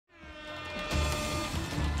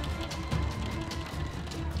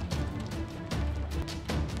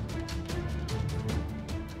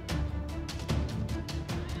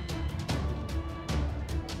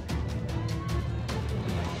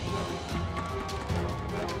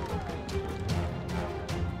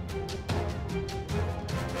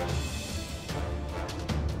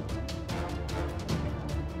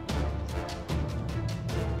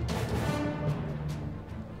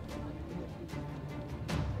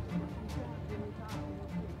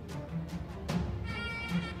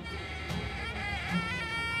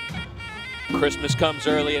Christmas comes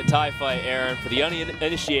early at Thai Fight, Aaron. For the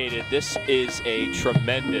uninitiated, this is a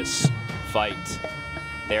tremendous fight.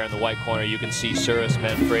 There in the white corner, you can see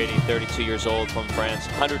Manfredi, 32 years old, from France,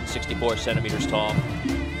 164 centimeters tall.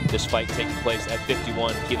 This fight taking place at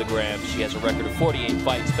 51 kilograms. She has a record of 48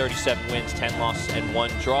 fights, 37 wins, 10 losses, and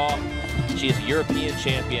 1 draw. She is a European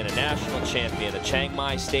champion, a national champion, a Chiang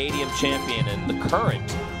Mai Stadium champion, and the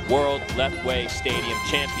current World Lethwei Stadium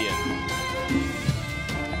champion.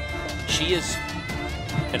 She is,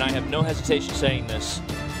 and I have no hesitation saying this,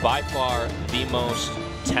 by far the most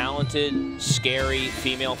talented, scary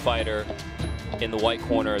female fighter in the white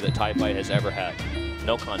corner that Thai Fight has ever had.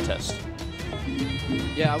 No contest.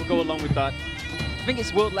 Yeah, I would go along with that. I think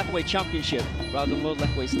it's World Lethwei Championship rather than World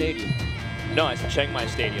Lethwei Stadium. No, it's the Chiang Mai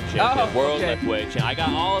Stadium champion. Oh, World okay. Lethwei champion. I got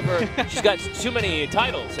all of her. She's got too many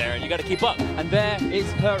titles, Aaron. You got to keep up. And there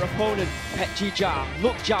is her opponent, Petchjeeja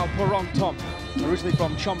Lukjaoporongtom, originally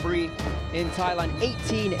from Chonburi in Thailand.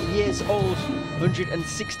 18 years old,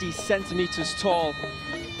 160 centimeters tall,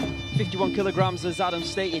 51 kilograms, as Adam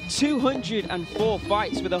stated. 204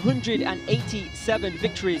 fights with 187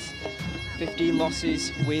 victories, 15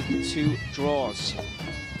 losses with 2 draws.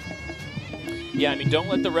 Yeah, I mean, don't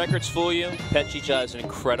let the records fool you. Petchjeeja is an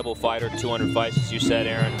incredible fighter, 200 fights, as you said,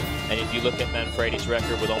 Aaron. And if you look at Manfredi's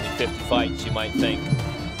record with only 50 fights, you might think,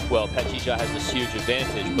 well, Petchjeeja has this huge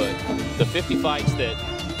advantage. But the 50 fights that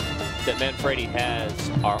Manfredi has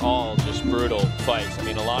are all just brutal fights. I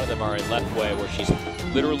mean, a lot of them are in Lethwei, where she's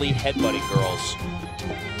literally headbutting girls.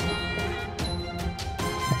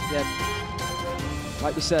 Yeah.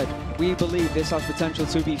 Like we said, we believe this has potential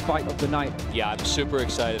to be fight of the night. Yeah, I'm super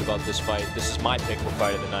excited about this fight. This is my pick for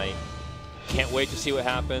fight of the night. Can't wait to see what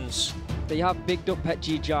happens. They have bigged up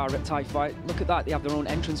Petchjeeja at Thai Fight. Look at that, they have their own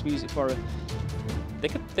entrance music for her. They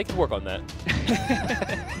could work on that.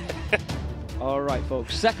 All right,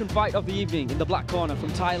 folks. Second fight of the evening in the black corner from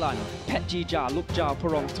Thailand, Petchjeeja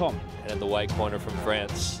Lukjaoporongtom. And in the white corner from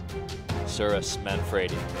France,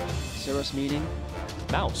 Manfredi. Cirrus meaning?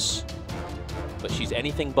 Mouse. But she's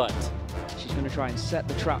anything but. She's going to try and set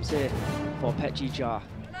the traps here for Petchjeeja.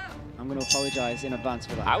 I'm going to apologize in advance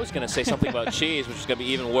for that. I was going to say something about cheese, which is going to be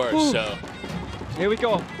even worse. Ooh. So here we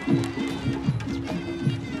go.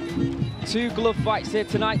 2 glove fights here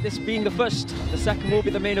tonight, this being the first. The second will be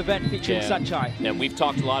the main event featuring Sanchai. And we've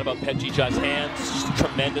talked a lot about Petchjeeja's hands. She's a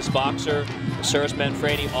tremendous boxer.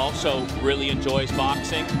 Manfredi also really enjoys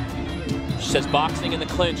boxing. She says boxing and the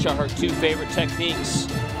clinch are her 2 favorite techniques.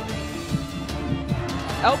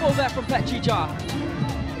 Elbow there from Petchjeeja.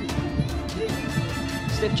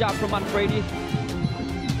 Stiff jab from Manfredi.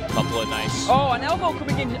 Couple of nice. Oh, an elbow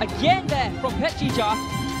coming in again there from Petchjeeja.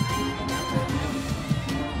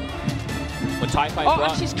 When Thai Fight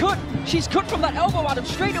and she's cut from that elbow, Adam,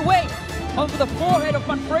 straight away over the forehead of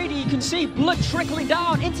Manfredi. You can see blood trickling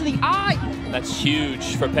down into the eye. That's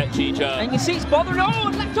huge for Petchjeeja. And you see it's bothering. Oh,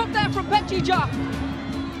 and left up there from Petchjeeja.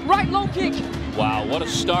 Right low kick. Wow, what a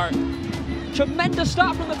start. Tremendous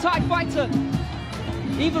start from the Thai fighter.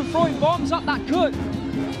 Even throwing bombs at that cut.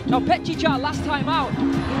 Now Petchjeeja last time out.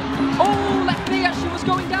 Oh, left knee as she was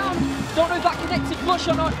going down. Don't know if that connected flush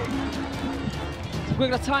or not. We're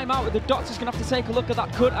going to time out, with the doctor's going to have to take a look at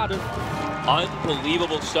that cut, Adam.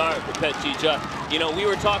 Unbelievable start for Petchjeeja. You know, we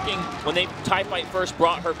were talking when Thai Fight first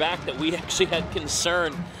brought her back that we actually had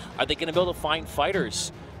concern. Are they going to be able to find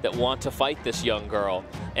fighters that want to fight this young girl?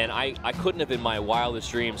 And I couldn't have in my wildest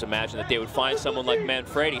dreams imagined that they would find someone like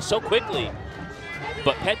Manfredi so quickly.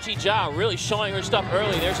 But Petchjeeja really showing her stuff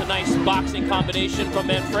early. There's a nice boxing combination from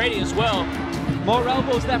Manfredi as well. More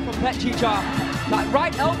elbows there from Petchjeeja. That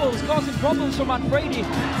right elbow is causing problems for Manfredi.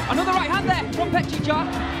 Another right hand there from Petchjeeja.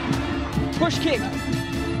 Push kick.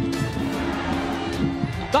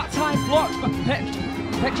 That time blocked, but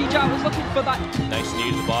Petchjeeja was looking for that nice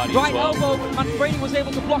knee to the body right as well. Elbow, but Manfredi was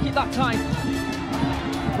able to block it that time.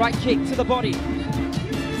 Right kick to the body.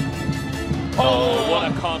 Oh,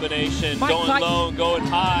 what a combination. Going low, going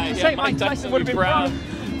high. Yeah, Mike Tyson would have been proud.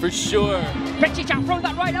 For sure. Petchjeeja throwing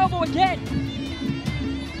that right elbow again.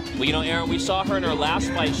 Well, you know, Aaron, we saw her in her last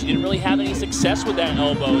fight. She didn't really have any success with that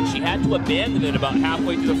elbow, and she had to abandon it about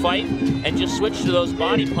halfway through the fight and just switch to those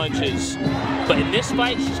body punches. But in this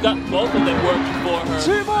fight, she's got both of them working for her.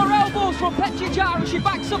 2 more elbows from Petchjeeja, and she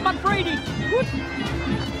backs up Manfredi.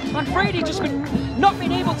 Manfredi just not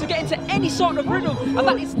been able to get into any sort of rhythm, and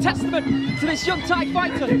that is testament to this young Thai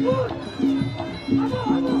fighter.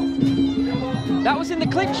 That was in the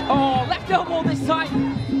clinch. Oh, left elbow this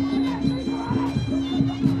time.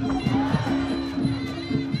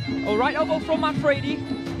 Oh, right elbow from Manfredi.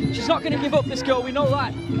 She's not going to give up, this girl, we know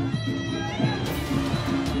that.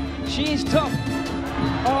 She is tough.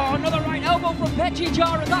 Oh, another right elbow from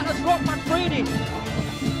Petchjeeja, and that has rocked Manfredi.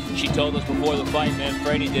 She told us before the fight,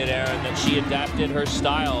 Manfredi did, Aaron, that she adapted her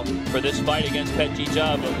style for this fight against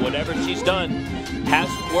Petchjeeja, but whatever she's done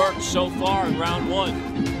hasn't worked so far in round one.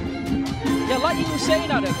 Yeah, like you were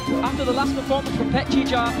saying, Adam, after the last performance from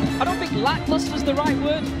Petchjeeja, I don't think lackluster is the right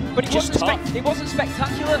word, but it wasn't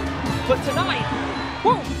spectacular. But tonight,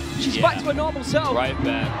 whoa, she's back to her normal self. Right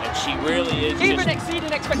back, and she really is even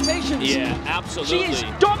exceeding expectations. Yeah, absolutely. She is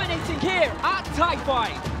dominating here at Thai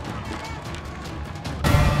Fight.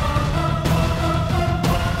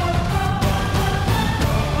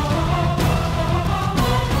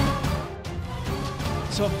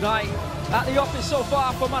 Tough night at the office so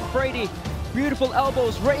far for Manfredi. Beautiful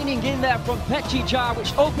elbows raining in there from Petchjeeja,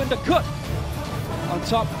 which opened a cut on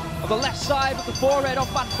top of the left side of the forehead of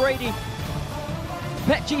Manfredi.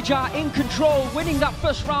 Petchjeeja in control, winning that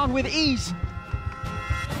first round with ease.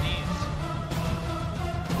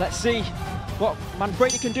 Let's see what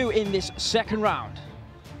Manfredi can do in this second round.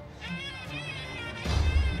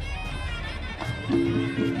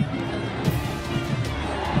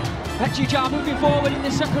 Petchjeeja moving forward in the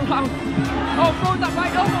second round. Oh, throwing that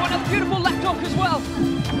right elbow and a beautiful left hook as well.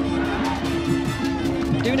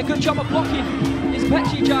 Doing a good job of blocking is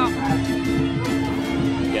Petchjeeja.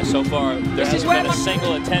 Yeah, so far there hasn't been a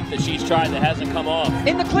single attempt that she's tried that hasn't come off.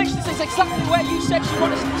 In the clinch, this is exactly where you said she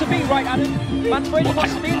wanted to be, right, Adam? Manfredi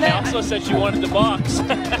wants to be there. I also said she wanted to box.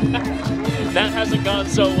 That hasn't gone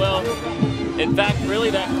so well. In fact, really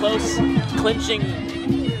that close clinching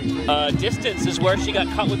distance is where she got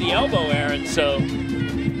cut with the elbow, Aaron, so.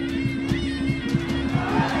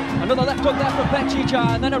 Another left hook there from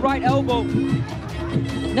Petchjeeja, and then a right elbow.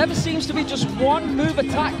 Never seems to be just one move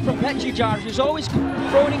attack from Petchjeeja. She's always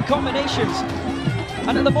throwing in combinations.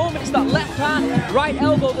 And at the moment, it's that left hand, right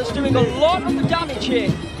elbow that's doing a lot of the damage here.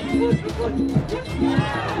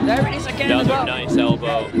 There it is again as well. Another nice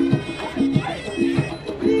elbow.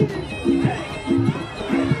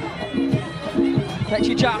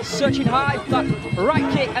 Petchjeeja searching high for that right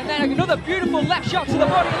kick, and then another beautiful left shot to the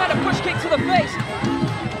body, and then a push kick to the face.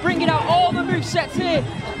 Bringing out all the movesets here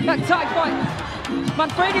at Thai Fight.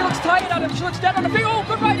 Manfredi looks tired, Adam. She looks dead on the feet. Oh,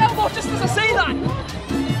 good right elbow, just as I say that.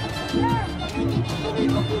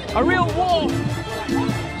 A real war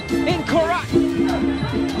in Korak.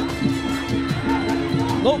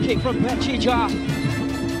 Low kick from Petchjeeja.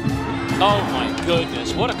 Oh my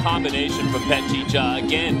goodness, what a combination from Petchjeeja.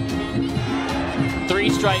 Again,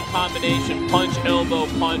 three-strike combination, punch, elbow,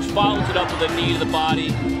 punch, follows it up with a knee to the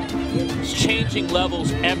body. She's changing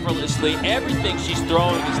levels effortlessly. Everything she's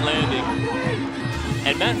throwing is landing.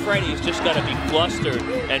 And Manfredi's just got to be flustered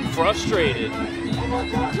and frustrated.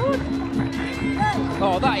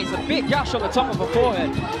 Oh, that is a big gash on the top of her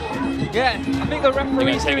forehead. Yeah, I think the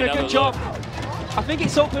referee's doing a good job. I think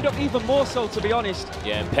it's opened up even more so, to be honest.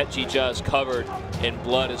 Yeah, and Petchjeeja's covered in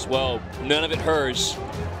blood as well. None of it hers.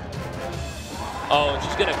 Oh, and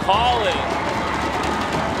she's going to call it.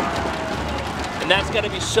 And that's going to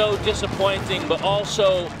be so disappointing, but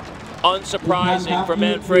also unsurprising for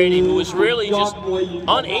Manfredi, who was really just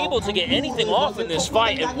unable to get anything off in this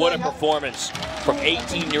fight. And what a performance from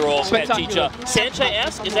 18-year-old Petchjeeja.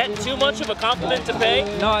 Sanchez-esque, is that too much of a compliment to pay?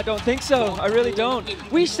 No, I don't think so. I really don't.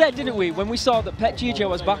 We said, didn't we, when we saw that Petchjeeja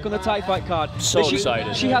was back on the Thai Fight card, so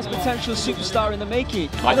excited. She has potential superstar in the making.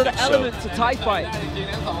 Another element to Thai Fight.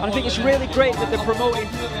 And I think it's really great that they're promoting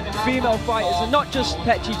female fighters, and not just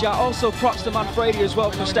Petchjeeja, also props to Manfredi as well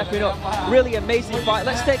for stepping up. Really amazing fight.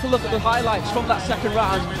 Let's take a look at the highlights from that second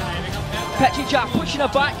round. Petchjeeja pushing her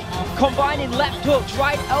back, combining left hooks,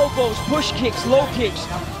 right elbows, push kicks, low kicks.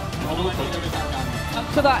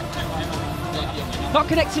 For that, not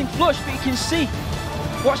connecting flush, but you can see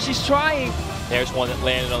what she's trying. There's one that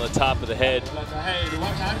landed on the top of the head.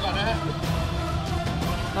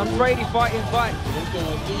 Manfredi fighting back.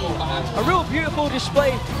 A real beautiful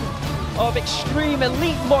display of extreme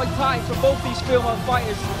elite Muay Thai for both these female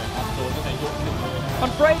fighters.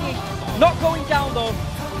 Manfredi not going down though,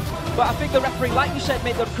 but I think the referee, like you said,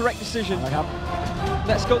 made the correct decision.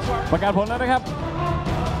 Let's go to our... ประกาศผลแล้วนะครับ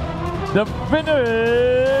The winner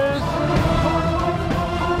is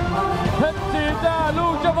Petchjeeja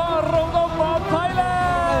Lukjaoporongtom from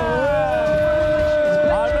Thailand.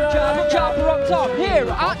 Petchjeeja Lukjaoporongtom here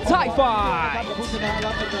at Thai Fight.